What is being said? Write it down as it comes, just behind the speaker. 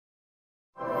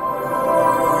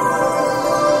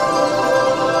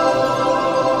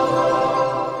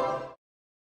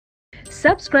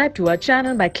Subscribe to our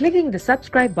channel by clicking the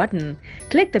subscribe button.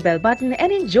 Click the bell button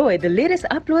and enjoy the latest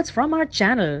uploads from our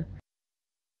channel.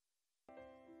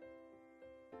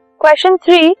 Question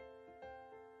 3.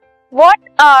 What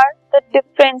are the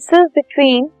differences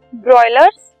between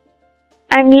broilers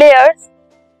and layers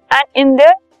and in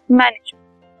their management?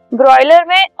 Broiler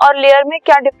में और layer में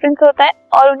क्या difference होता है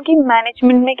और उनकी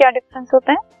management में क्या डिफरेंस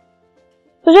होता है?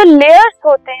 तो जो लेयर्स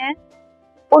होते हैं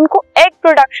उनको एग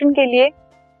प्रोडक्शन के लिए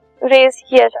रेज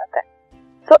किया जाता है.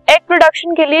 सो एग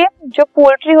प्रोडक्शन के लिए जो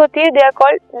पोल्ट्री होती है they are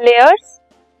called layers,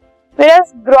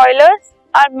 whereas broilers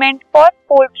are meant for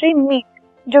poultry meet.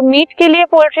 जो मीट के लिए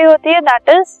पोल्ट्री होती है that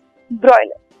is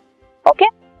broiler. Okay,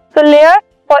 so layer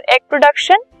for egg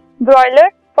production, broiler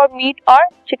for meet और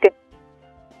चिकन.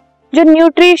 जो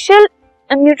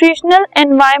nutritional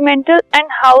environmental and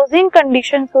housing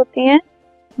conditions होती हैं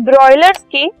broilers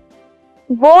की,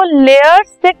 वो लेयर्स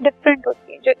से डिफरेंट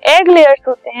होती है. जो एग लेयर्स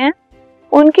होते हैं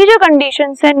उनकी जो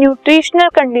कंडीशंस है, न्यूट्रिशनल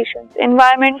कंडीशंस,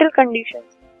 एनवायरमेंटल कंडीशंस,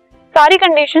 सारी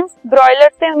कंडीशंस ब्रॉयलर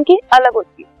से उनकी अलग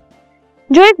होती है.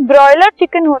 जो एक ब्रॉयलर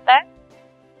चिकन होता है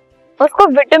उसको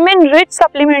विटामिन रिच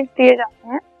सप्लीमेंट्स दिए जाते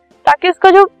हैं ताकि उसका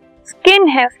जो स्किन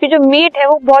है, उसकी जो मीट है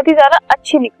वो बहुत ही ज्यादा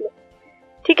अच्छी निकले.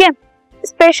 ठीक है,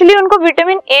 स्पेशली उनको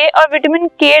विटामिन ए और विटामिन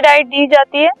के डाइट दी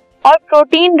जाती है और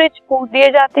प्रोटीन रिच फूड दिए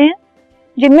जाते हैं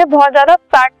जिनमें बहुत ज्यादा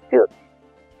फैट भी होते हैं.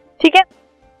 ठीक है,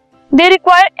 they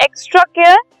require extra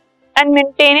care and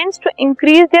maintenance to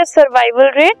increase their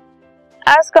survival rate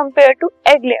as compare to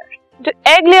egg layers. जो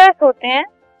एग लेयर्स होते हैं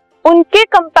उनके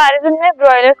कंपैरिजन में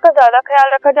ब्रॉयलर्स का ज्यादा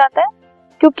ख्याल रखा जाता है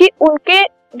क्योंकि उनके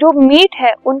जो मीट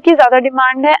है उनकी ज्यादा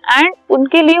डिमांड है एंड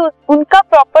उनके लिए उनका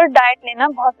प्रॉपर डाइट लेना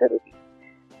बहुत जरूरी है.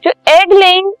 जो एग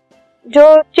लेइंग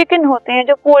जो चिकन होते हैं,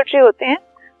 जो पोल्ट्री होते हैं,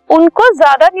 उनको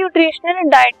ज्यादा न्यूट्रिशनल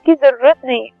डाइट की जरूरत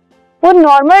नहीं है. वो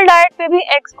नॉर्मल डाइट पे भी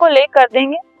एग्स को ले कर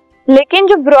देंगे. लेकिन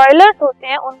जो ब्रॉयलर्स होते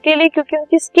हैं उनके लिए क्योंकि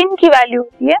उनकी स्किन की वैल्यू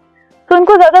होती है तो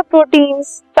उनको ज्यादा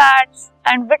प्रोटीन्स, फैट्स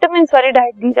एंड विटामिन वाली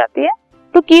डाइट दी जाती है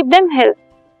to keep them health.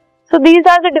 So these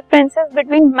are the differences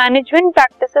between management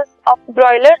practices of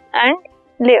broilers and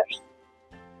layers.